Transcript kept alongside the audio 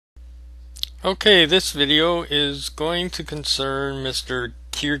Okay, this video is going to concern Mr.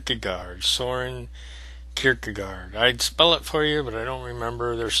 Kierkegaard, Soren Kierkegaard. I'd spell it for you, but I don't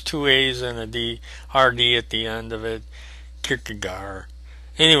remember. There's two A's and a D, RD at the end of it. Kierkegaard.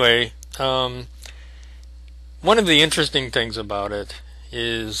 Anyway, one of the interesting things about it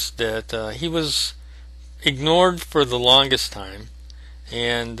is that he was ignored for the longest time,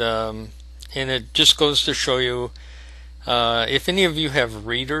 and it just goes to show you, if any of you have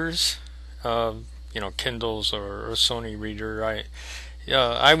readers, Kindles or a Sony reader,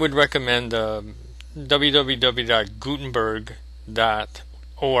 I would recommend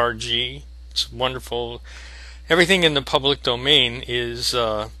www.gutenberg.org. It's wonderful. Everything in the public domain is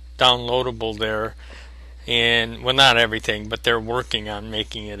downloadable there, and well, not everything, but they're working on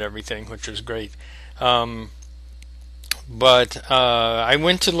making it everything, which is great. But I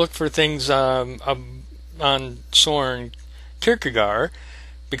went to look for things on Soren Kierkegaard,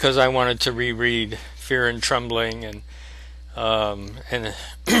 because I wanted to reread Fear and Trembling and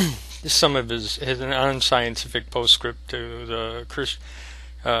some of his unscientific postscript to the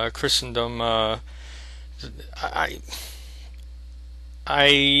Christendom.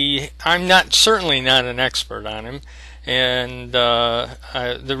 I'm certainly not an expert on him, and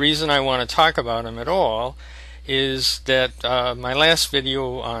the reason I want to talk about him at all is that my last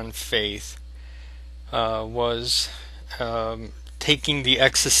video on faith was taking the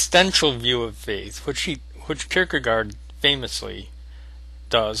existential view of faith, which Kierkegaard famously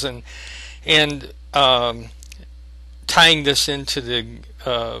does, and tying this into the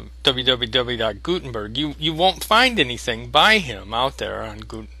www.gutenberg, you won't find anything by him out there in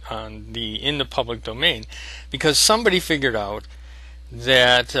the public domain, because somebody figured out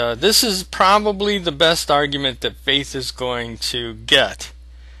that this is probably the best argument that faith is going to get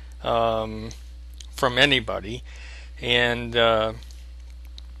from anybody. And there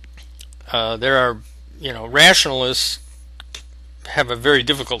are, rationalists have a very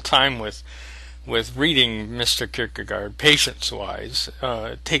difficult time with reading Mr. Kierkegaard, patience-wise.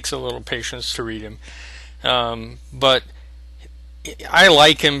 It takes a little patience to read him, but I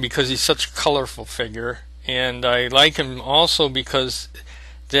like him because he's such a colorful figure, and I like him also because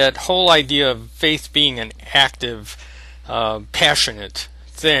that whole idea of faith being an active, passionate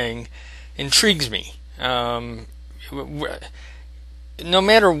thing intrigues me. No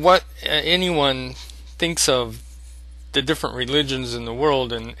matter what anyone thinks of the different religions in the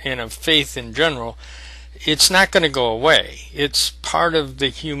world and of faith in general, it's not going to go away. It's part of the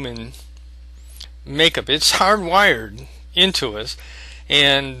human makeup. It's hardwired into us,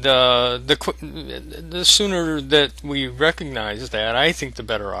 and the sooner that we recognize that, I think the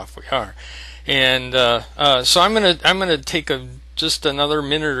better off we are. And so I'm gonna take just another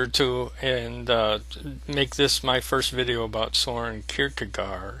minute or two and make this my first video about Soren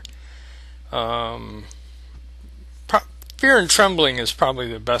Kierkegaard. Fear and Trembling is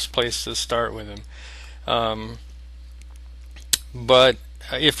probably the best place to start with him. But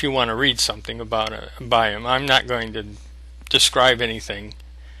if you want to read something by him, I'm not going to describe anything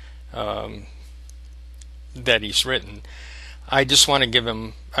that he's written. I just want to give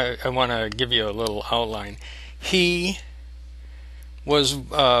him. I want to give you a little outline. He was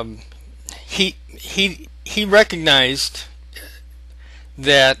he recognized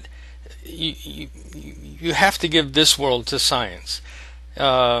that you have to give this world to science.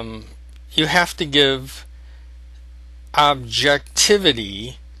 You have to give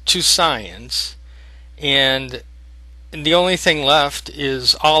objectivity to science, and the only thing left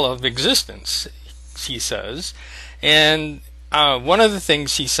is all of existence, he says. And one of the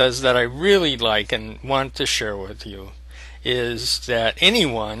things he says that I really like and want to share with you is that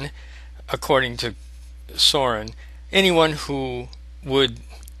anyone, according to Soren, anyone who would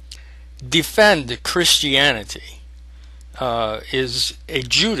defend Christianity is a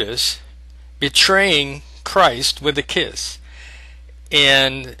Judas betraying Christ with a kiss.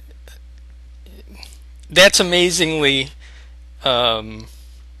 And that's amazingly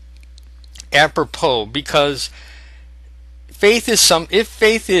apropos, because if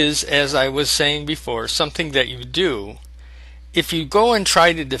faith is, as I was saying before, something that you do, if you go and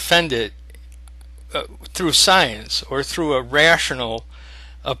try to defend it through science or through a rational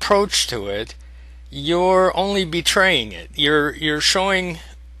approach to it, you're only betraying it. You're showing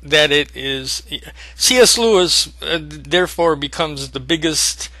that it is. C.S. Lewis therefore becomes the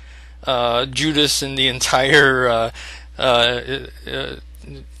biggest Judas in the entire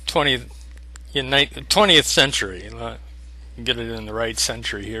 20th century. Get it in the right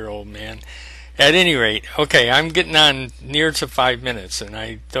century here, old man. At any rate, okay, I'm getting on near to 5 minutes, and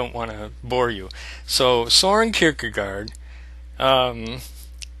I don't want to bore you. So Soren Kierkegaard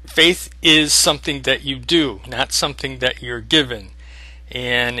faith is something that you do, not something that you're given.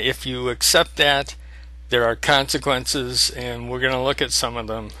 And if you accept that, there are consequences, and we're going to look at some of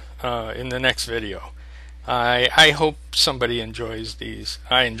them in the next video. I hope somebody enjoys these.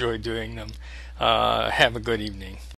 I enjoy doing them. Have a good evening.